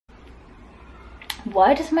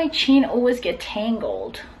Why does my chain always get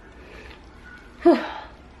tangled? Whew.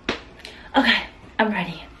 Okay, I'm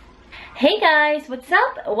ready. Hey guys, what's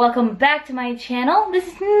up? Welcome back to my channel. This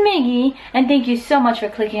is Miggy, and thank you so much for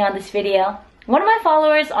clicking on this video. One of my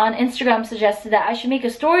followers on Instagram suggested that I should make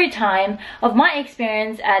a story time of my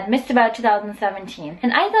experience at Miss Tibet 2017.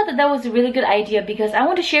 And I thought that that was a really good idea because I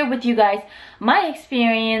want to share with you guys my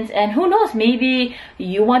experience, and who knows, maybe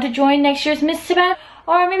you want to join next year's Miss Tibet,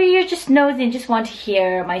 or maybe you're just nosy and just want to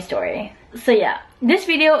hear my story. So yeah, this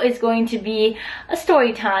video is going to be a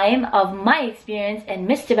story time of my experience in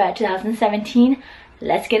Miss Tibet 2017.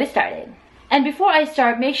 Let's get it started. And before I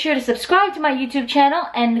start, make sure to subscribe to my YouTube channel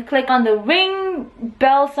and click on the ring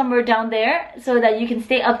bell somewhere down there so that you can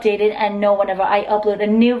stay updated and know whenever I upload a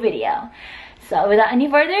new video. So without any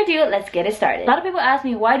further ado, let's get it started. A lot of people ask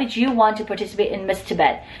me, why did you want to participate in Miss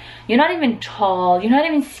Tibet? You're not even tall, you're not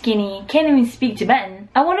even skinny, can't even speak Tibetan.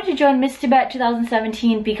 I wanted to join Miss Tibet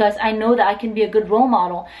 2017 because I know that I can be a good role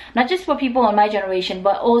model, not just for people in my generation,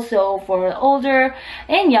 but also for older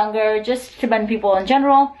and younger, just Tibetan people in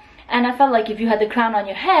general. And I felt like if you had the crown on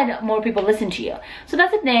your head, more people listen to you. So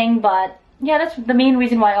that's the thing, but yeah, that's the main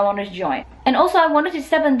reason why I wanted to join. And also I wanted to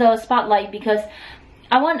step in the spotlight because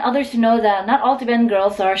I want others to know that not all Tibetan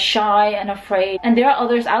girls are shy and afraid, and there are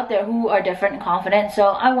others out there who are different and confident. So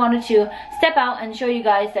I wanted to step out and show you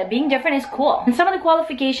guys that being different is cool. And some of the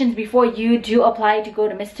qualifications before you do apply to go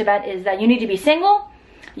to Miss Tibet is that you need to be single,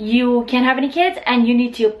 you can't have any kids, and you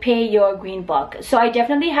need to pay your green book. So I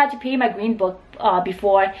definitely had to pay my green book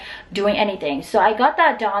before doing anything. So I got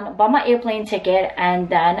that done, bought my airplane ticket, and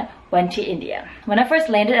then went to India. When I first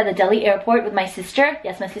landed at the Delhi airport with my sister,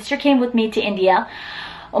 yes, my sister came with me to India.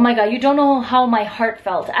 Oh my god, you don't know how my heart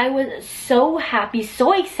felt. I was so happy,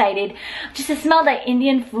 so excited just to smell that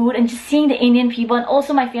Indian food and just seeing the Indian people, and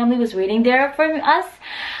also my family was waiting there for us.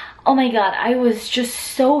 Oh my god, I was just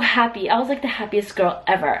so happy. I was like the happiest girl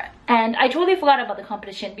ever. And I totally forgot about the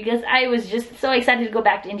competition because I was just so excited to go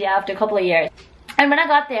back to India after a couple of years. And when I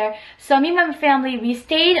got there, so me and my family, we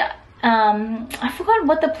stayed, I forgot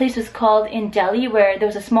what the place was called in Delhi, where there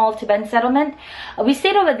was a small Tibetan settlement. We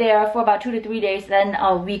stayed over there for about 2 to 3 days. Then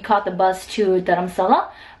we caught the bus to Dharamsala,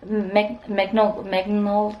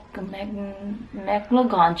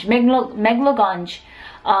 Megloganj.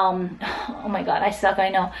 Oh my god, I suck, I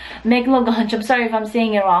know. Megloganj, I'm sorry if I'm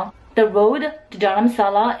saying it wrong. The road to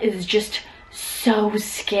Dharamsala is just so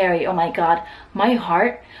scary. Oh my god, my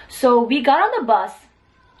heart. So we got on the bus.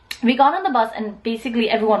 And basically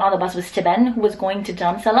everyone on the bus was Tibetan who was going to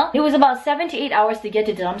Dharamsala. It was about 7 to 8 hours to get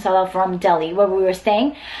to Dharamsala from Delhi, where we were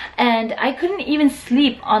staying. And I couldn't even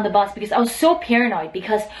sleep on the bus because I was so paranoid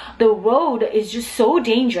because the road is just so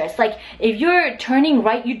dangerous. Like if you're turning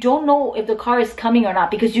right, you don't know if the car is coming or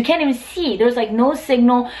not because you can't even see. There's like no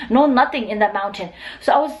signal, no nothing in that mountain.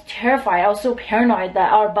 So I was terrified. I was so paranoid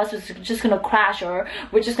that our bus was just gonna crash, or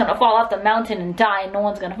we're just gonna fall off the mountain and die and no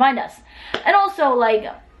one's gonna find us. And also, like,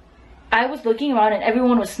 I was looking around and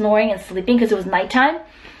everyone was snoring and sleeping because it was nighttime,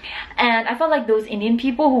 and I felt like those Indian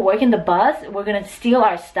people who work in the bus were gonna steal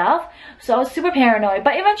our stuff. So I was super paranoid,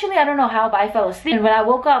 but eventually, I don't know how, but I fell asleep. And when I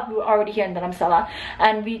woke up, we were already here in Dharamsala,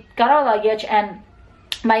 and we got our luggage, and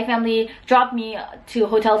my family dropped me to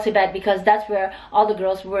Hotel Tibet because that's where all the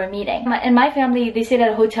girls were meeting. And my family, they stayed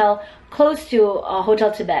at a hotel close to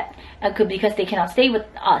Hotel Tibet because they cannot stay with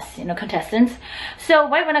us, you know, contestants. So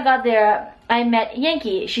right when I got there, I met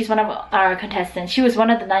Yankee. She's one of our contestants. She was one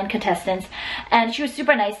of the 9 contestants, and she was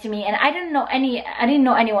super nice to me. And I didn't know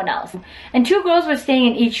anyone else. And 2 girls were staying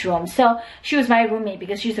in each room, so she was my roommate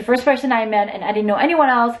because she's the first person I met, and I didn't know anyone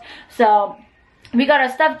else. So we got our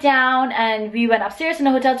stuff down and we went upstairs in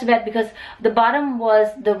the Hotel Tibet because the bottom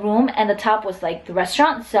was the room and the top was like the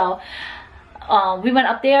restaurant. So we went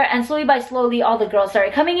up there, and slowly by slowly all the girls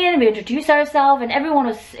started coming in. We introduced ourselves and everyone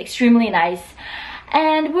was extremely nice.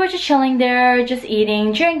 And we were just chilling there, just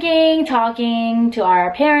eating, drinking, talking to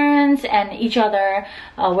our parents and each other,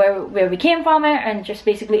 where we came from, and just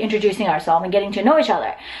basically introducing ourselves and getting to know each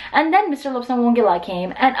other. And then Mr. Lobsang Wangyal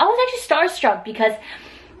came, and I was actually starstruck because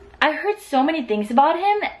I heard so many things about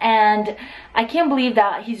him, and I can't believe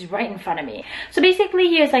that he's right in front of me. So basically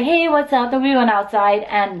he was like, hey, what's up? Then we went outside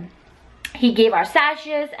and he gave our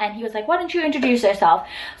sashes, and he was like, why don't you introduce yourself?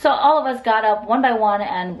 So all of us got up one by one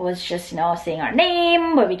and was just, you know, saying our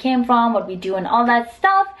name, where we came from, what we do, and all that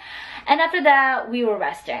stuff. And after that, we were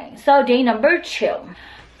resting. So day number 2.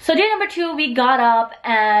 So day number 2, we got up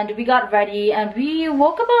and we got ready, and we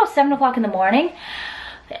woke up about 7 o'clock in the morning,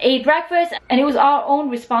 ate breakfast, and it was our own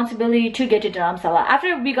responsibility to get to Dharamsala.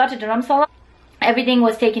 After we got to Dharamsala, Everything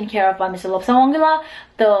was taken care of by Mr. Lobsang Wangyal.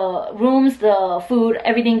 The rooms, the food,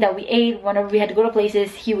 everything that we ate, whenever we had to go to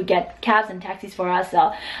places, he would get cabs and taxis for us.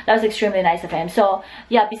 So that was extremely nice of him. So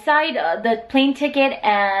yeah, beside the plane ticket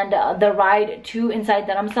and the ride to inside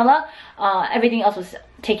Dharamsala, everything else was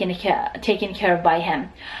taken care of by him.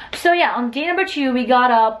 So yeah, on day number 2, we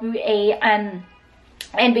got up, we ate, and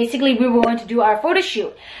basically we were going to do our photo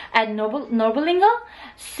shoot at Norbalinga.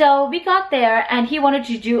 So we got there and he wanted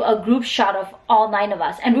to do a group shot of all 9 of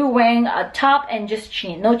us, and we were wearing a top and just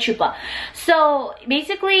jean, no chupa. So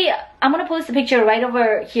basically I'm gonna post a picture right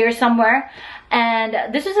over here somewhere,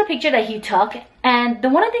 and this was a picture that he took. And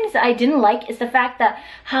one of the things that I didn't like is the fact that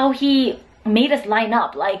how he made us line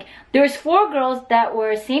up. Like there's 4 girls that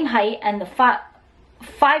were same height and the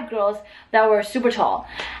 5 girls that were super tall,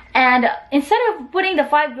 and instead of putting the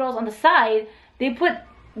 5 girls on the side,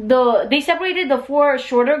 they separated the 4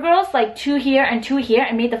 shorter girls, like 2 here and 2 here,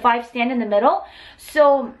 and made the 5 stand in the middle.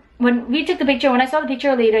 So when we took the picture, when I saw the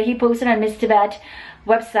picture later, he posted on Miss Tibet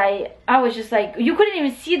website, I was just like, you couldn't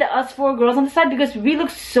even see us 4 girls on the side because we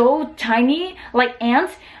looked so tiny, like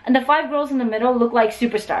ants, and the 5 girls in the middle looked like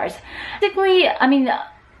superstars. Basically, I mean,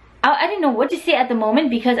 I didn't know what to say at the moment,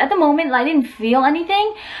 because at the moment I didn't feel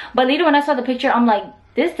anything, but later when I saw the picture, I'm like,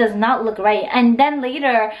 this does not look right. And then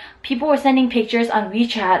later people were sending pictures on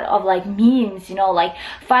WeChat of like memes, you know, like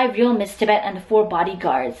 5 real Miss Tibet and 4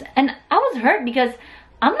 bodyguards, and I was hurt because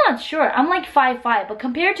I'm not sure, I'm like 5'5", but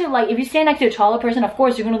compared to like if you stand next to a taller person, of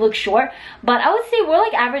course you're gonna look short, but I would say we're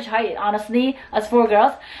like average height, honestly, as 4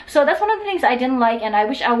 girls. So that's one of the things I didn't like, and I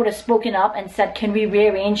wish I would have spoken up and said, can we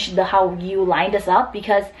rearrange how you lined us up,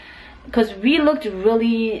 because we looked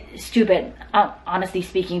really stupid, honestly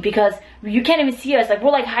speaking, because you can't even see us. Like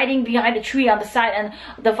we're like hiding behind a tree on the side, and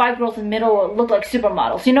the 5 girls in the middle look like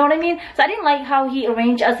supermodels, you know what I mean? So I didn't like how he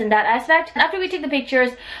arranged us in that aspect. After we took the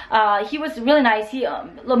pictures, he was really nice.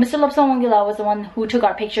 Mr. Lobsang Wangyal was the one who took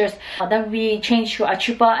our pictures. Then we changed to our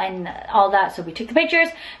chupa and all that, so we took the pictures.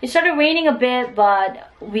 It started raining a bit, but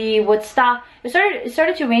we would stop. It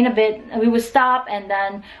started to rain a bit, and we would stop, and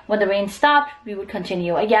then when the rain stopped, we would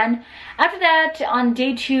continue again. After that, on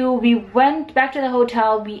day 2, we went back to the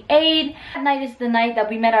hotel, we ate. That night is the night that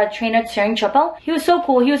we met our trainer, Tsering Chopel. He was so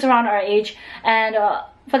cool. He was around our age, and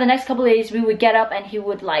for the next couple of days we would get up and he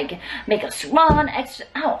would like make us run,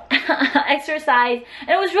 exercise, and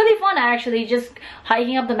it was really fun actually, just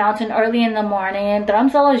hiking up the mountain early in the morning.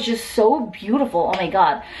 Dharamsala is just so beautiful, oh my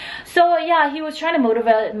god. So yeah, he was trying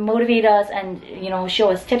to motivate us and, you know,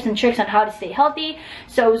 show us tips and tricks on how to stay healthy.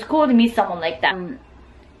 So it was cool to meet someone like that.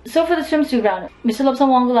 So for the swimsuit round, Mr. Lobsang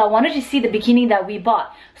Wangyal wanted to see the bikini that we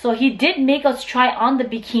bought. So he did make us try on the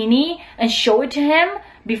bikini and show it to him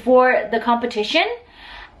before the competition.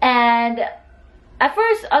 And at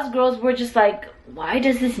first, us girls were just like, why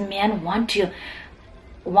does this man want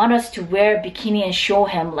us to wear a bikini and show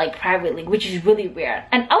him like privately, which is really weird.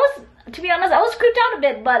 And to be honest, I was creeped out a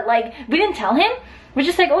bit, but like we didn't tell him. We're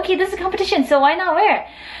just like, okay, this is a competition, so why not wear it?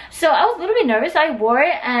 So I was a little bit nervous. I wore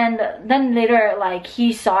it, and then later, like,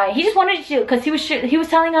 he saw it. He just wanted to, because he was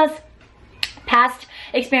telling us past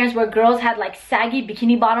experience where girls had like saggy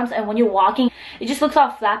bikini bottoms, and when you're walking it just looks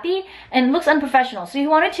all flappy and looks unprofessional. So he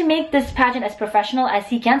wanted to make this pageant as professional as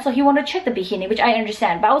he can, so he wanted to check the bikini, which I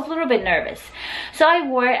understand, but I was a little bit nervous. So I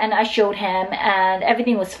wore it and I showed him, and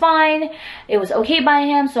everything was fine. It was okay by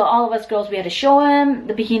him. So all of us girls, we had to show him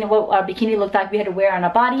the bikini, what our bikini looked like. We had to wear on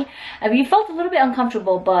our body, and we felt a little bit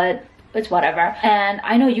uncomfortable, but it's whatever. And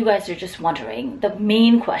I know you guys are just wondering the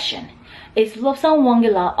main question: is Lobsang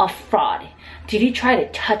Wangyal a fraud? Did he try to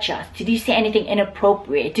touch us? Did he say anything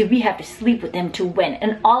inappropriate? Did we have to sleep with him to win?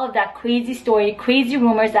 And all of that crazy story, crazy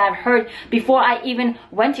rumors that I've heard before I even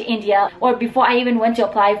went to India, or before I even went to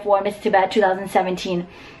apply for Miss Tibet 2017.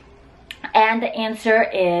 And the answer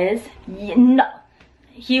is no.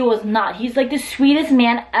 He was not. He's like the sweetest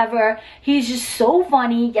man ever. He's just so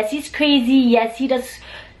funny. Yes, he's crazy. Yes, he does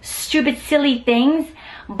stupid, silly things.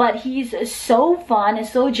 But he's so fun and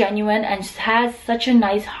so genuine and has such a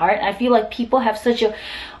nice heart. I feel like people have such a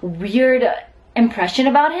weird impression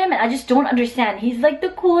about him, and I just don't understand. He's like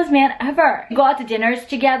the coolest man ever. We go out to dinners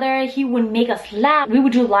together. He would make us laugh. We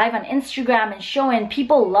would do live on Instagram and show, and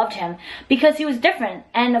people loved him because he was different.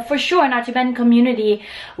 And for sure in our Tibetan community,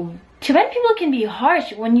 Tibetan people can be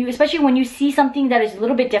harsh especially when you see something that is a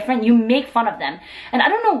little bit different, you make fun of them. And I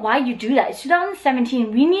don't know why you do that. It's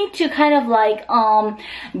 2017. We need to kind of like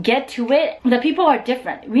get to it. The people are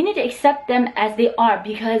different. We need to accept them as they are,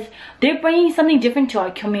 because they're bringing something different to our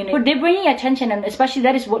community. They're bringing attention, and especially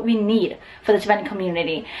that is what we need for the Tibetan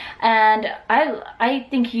community. And I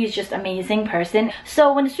think he's just an amazing person.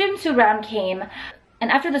 So when the swimsuit round came,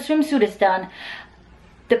 And after the swimsuit is done,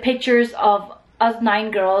 the pictures of us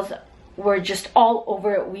 9 girls were just all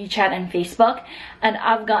over WeChat and Facebook, and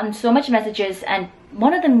I've gotten so much messages. And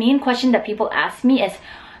one of the main questions that people ask me is,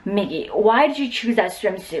 Miggy, why did you choose that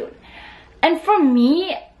swimsuit? And for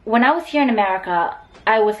me, when I was here in America,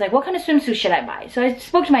 I was like, what kind of swimsuit should I buy? So I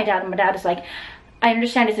spoke to my dad, and my dad was like, I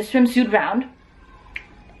understand it's a swimsuit round,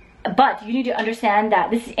 but you need to understand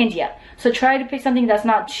that this is India, so try to pick something that's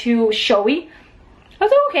not too showy. I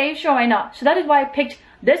was like, okay, sure, why not? So that is why I picked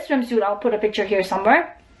this swimsuit. I'll put a picture here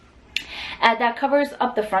somewhere. And that covers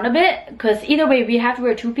up the front a bit, because either way we have to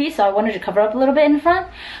wear a 2-piece, so I wanted to cover up a little bit in front.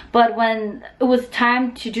 But when it was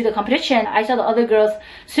time to do the competition, I saw the other girls'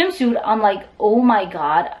 swimsuit. I'm like, oh my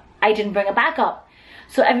god, I didn't bring a backup.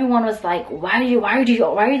 So everyone was like, why are you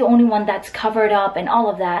the only one that's covered up and all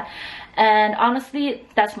of that? And honestly,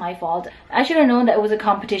 that's my fault. I should have known that it was a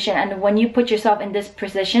competition, and when you put yourself in this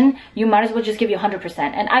position, you might as well just give you 100%.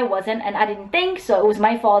 And I wasn't, and I didn't think, so it was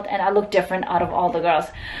my fault, and I looked different out of all the girls.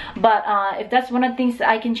 But if that's one of the things that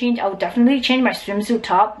I can change, I would definitely change my swimsuit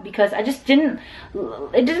top, because I just didn't,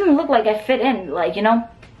 it didn't look like I fit in, like, you know.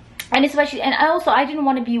 And especially, and I didn't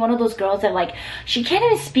want to be one of those girls that, like, she can't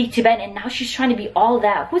even speak Tibetan and now she's trying to be all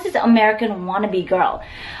that. Who's this American wannabe girl?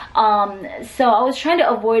 So I was trying to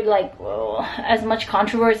avoid, like, as much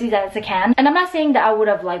controversy as I can. And I'm not saying that I would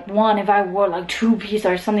have, like, won if I wore, like, 2-piece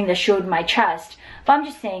or something that showed my chest. But I'm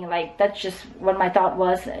just saying, like, that's just what my thought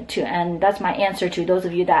was to, and that's my answer to those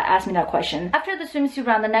of you that asked me that question. After the swimsuit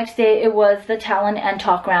round, the next day, it was the talent and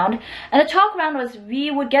talk round. And the talk round was,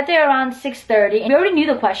 we would get there around 6:30. We already knew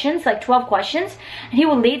the questions, like 12 questions. And he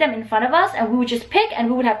would lay them in front of us, and we would just pick, and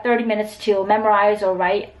we would have 30 minutes to memorize or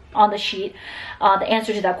write on the sheet the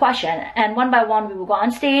answer to that question. And one by one we will go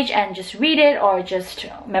on stage and just read it or just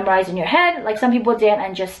memorize in your head like some people did,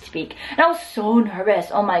 and just speak. And I was so nervous,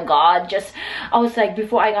 oh my god. I was like,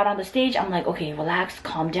 before I got on the stage, I'm like, okay, relax,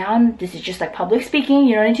 calm down, this is just like public speaking,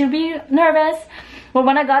 you don't need to be nervous. But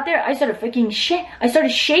when I got there, I started freaking I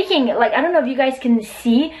started shaking. Like, I don't know if you guys can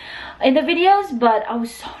see in the videos, but I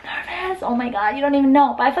was so nervous, oh my god, you don't even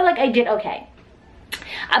know. But I felt like I did okay.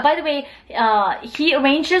 By the way, he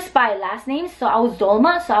arranged this by last names, so I was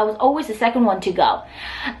Dolma, so I was always the second one to go.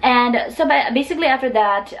 And so basically after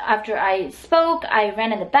that, after I spoke, I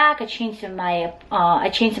ran in the back, I changed to my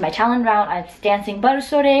talent round. I was dancing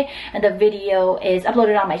Barusore, and the video is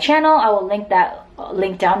uploaded on my channel. I will link that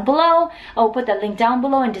link down below. I will put that link down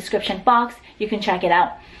below in description box. You can check it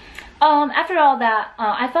out. After all that,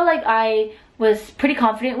 I felt like I was pretty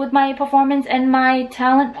confident with my performance and my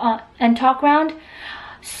talent and talk round.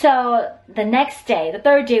 So the next day, the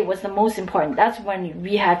third day, was the most important. That's when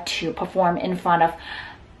we had to perform in front of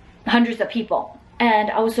hundreds of people.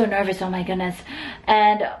 And I was so nervous, oh my goodness.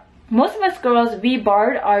 And most of us girls, we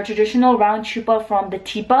borrowed our traditional round chupa from the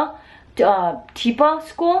Tipa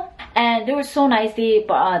school. And they were so nice, they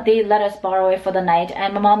let us borrow it for the night.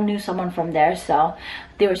 And my mom knew someone from there, so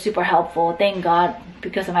they were super helpful. Thank God,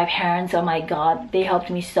 because of my parents, oh my god, they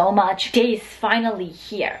helped me so much. Day is finally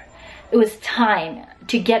here. It was time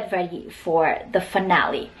to get ready for the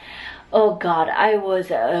finale. Oh god, I was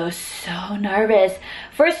so nervous.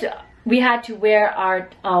 First, we had to wear our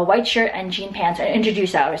white shirt and jean pants and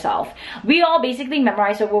introduce ourselves. We all basically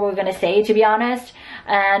memorized what we were gonna say, to be honest.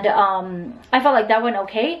 And I felt like that went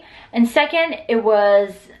okay. And second, it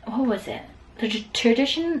was, what was it? The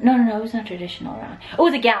tradition? No, it was not traditional round. It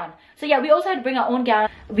was a gown. So yeah, we also had to bring our own gown.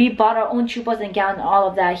 We bought our own chupas and gown and all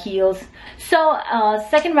of that, heels. So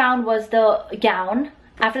second round was the gown.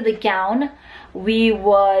 After the gown, we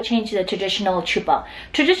would change to the traditional chupa.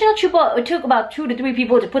 Traditional chupa, it took about 2 to 3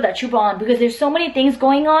 people to put that chupa on, because there's so many things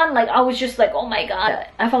going on. Like, I was just like, oh my god,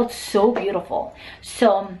 I felt so beautiful.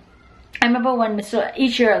 So I remember when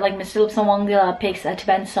each year, like, Mr. Lobsang Wangyal picks a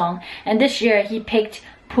Tibetan song, and this year he picked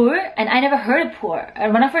Pur, and I never heard of Pur.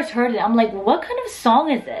 And when I first heard it, I'm like, what kind of song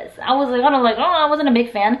is this? I was like, oh, I wasn't a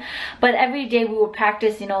big fan. But every day we would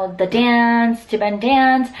practice, you know, the dance, Tibetan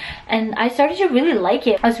dance, and I started to really like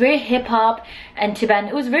it. It was very hip-hop and Tibetan.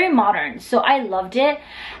 It was very modern, so I loved it.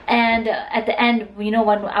 And at the end, you know,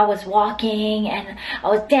 when I was walking and I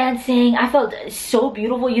was dancing, I felt so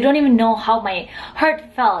beautiful. You don't even know how my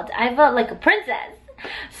heart felt. I felt like a princess.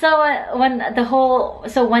 So when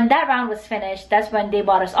that round was finished, that's when they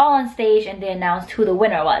brought us all on stage and they announced who the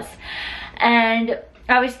winner was. And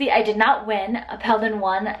obviously I did not win. Peldon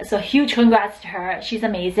won, so huge congrats to her. She's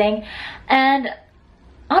amazing. And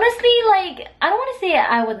honestly, like, I don't want to say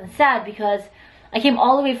I wasn't sad, because I came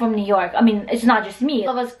all the way from New York. I mean, it's not just me.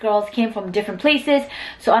 All of us girls came from different places,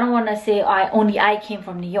 so I don't want to say only I came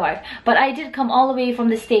from New York. But I did come all the way from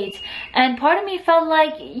the States, and part of me felt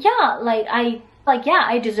like, yeah, like, I Like, yeah,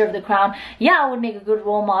 I deserve the crown. Yeah, I would make a good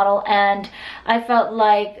role model. And I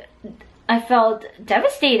felt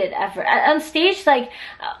devastated on stage. Like,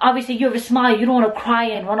 obviously you have a smile, you don't want to cry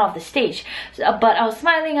and run off the stage. But I was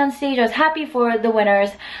smiling on stage, I was happy for the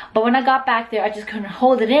winners. But when I got back there, I just couldn't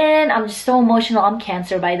hold it in. I'm just so emotional. I'm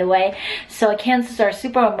Cancer, by the way. So Cancers are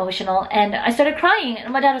super emotional. And I started crying.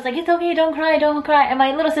 And my dad was like, it's okay, don't cry, don't cry. And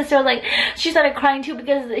my little sister was like, she started crying too,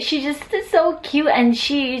 because she just is so cute and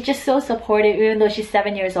she's just so supportive, even though she's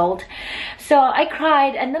 7 years old. So I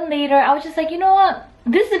cried, and then later I was just like, you know what?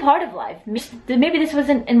 This is a part of life. Maybe this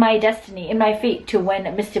wasn't in my destiny, in my fate to win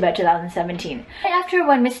Miss Tibet 2017. After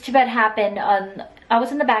when Miss Tibet happened, I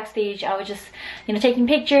was in the backstage. I was just, you know, taking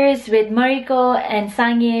pictures with Mariko and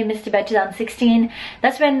Sangye, Miss Tibet 2016.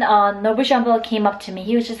 That's when Nobu Shambal came up to me.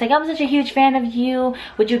 He was just like, I'm such a huge fan of you.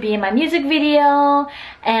 Would you be in my music video?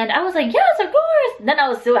 And I was like, yes, of course. Then I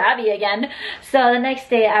was so happy again. So the next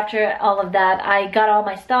day after all of that, I got all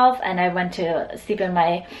my stuff and I went to sleep in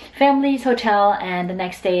my family's hotel. And the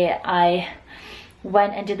next day I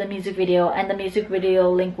went and did the music video, and the music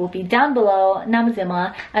video link will be down below. NAMO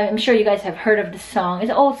ZEMA. I'm sure you guys have heard of this song.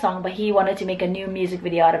 It's an old song, but he wanted to make a new music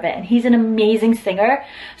video out of it, and he's an amazing singer.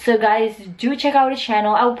 So guys, do check out his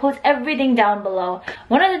channel. I will post everything down below.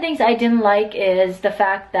 One of the things I didn't like is the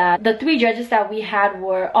fact that the 3 judges that we had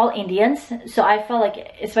were all Indians. So I felt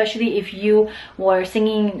like, especially if you were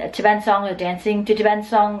singing a Tibetan song or dancing to Tibetan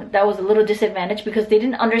song, that was a little disadvantage because they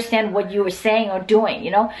didn't understand what you were saying or doing,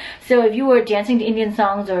 you know. So if you were dancing to Indian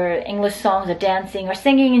songs or English songs or dancing or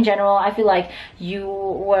singing in general, I feel like you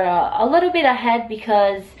were a little bit ahead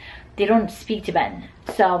because they don't speak Tibetan.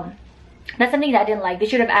 So that's something that I didn't like. They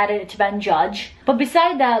should have added a Tibetan judge. But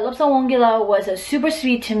beside that, Lobsang Wangyal was super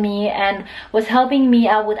sweet to me and was helping me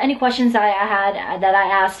out with any questions that I had that I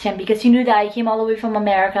asked him, because he knew that I came all the way from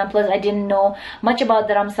America, and plus I didn't know much about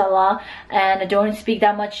Dharamsala and I don't speak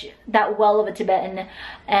that well of a Tibetan.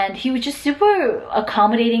 And he was just super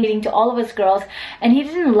accommodating to all of us girls, and he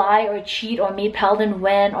didn't lie or cheat or made Paladin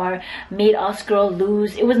win or made us girl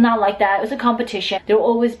lose. It was not like that. It was a competition. There will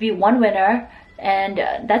always be one winner. And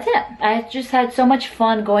that's it. I just had so much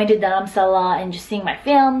fun going to Dharamsala and just seeing my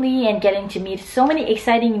family and getting to meet so many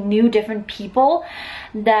exciting new different people,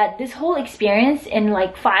 that this whole experience in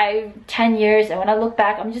like 5-10 years, and when I look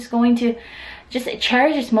back, I'm just going to just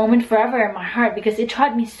cherish this moment forever in my heart, because it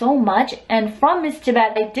taught me so much. And from Miss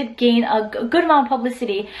Tibet, I did gain a good amount of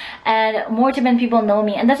publicity and more Tibetan people know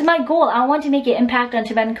me, and that's my goal. I want to make an impact on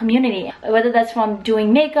Tibetan community, whether that's from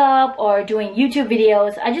doing makeup or doing YouTube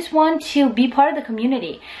videos. I just want to be part of the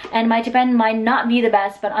community, and my Tibetan might not be the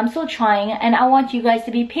best, but I'm still trying, and I want you guys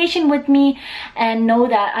to be patient with me and know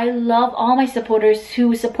that I love all my supporters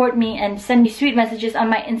who support me and send me sweet messages on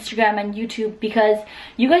my Instagram and YouTube, because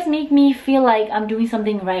you guys make me feel like I'm doing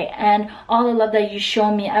something right, and all the love that you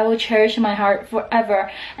show me, I will cherish in my heart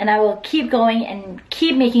forever, and I will keep going and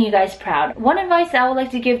keep making you guys proud. One advice I would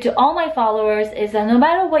like to give to all my followers is that no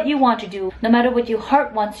matter what you want to do, no matter what your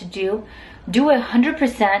heart wants to do it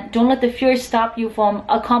 100%. Don't let the fear stop you from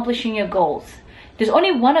accomplishing your goals. There's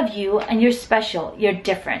only one of you, and you're special, you're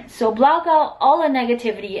different. So block out all the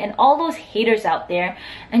negativity and all those haters out there,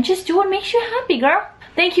 and just do what makes you happy, girl.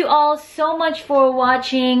 Thank you all so much for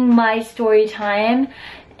watching my story time,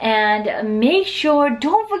 and make sure,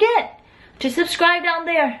 don't forget to subscribe down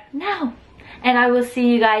there now, and I will see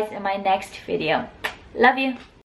you guys in my next video. Love you.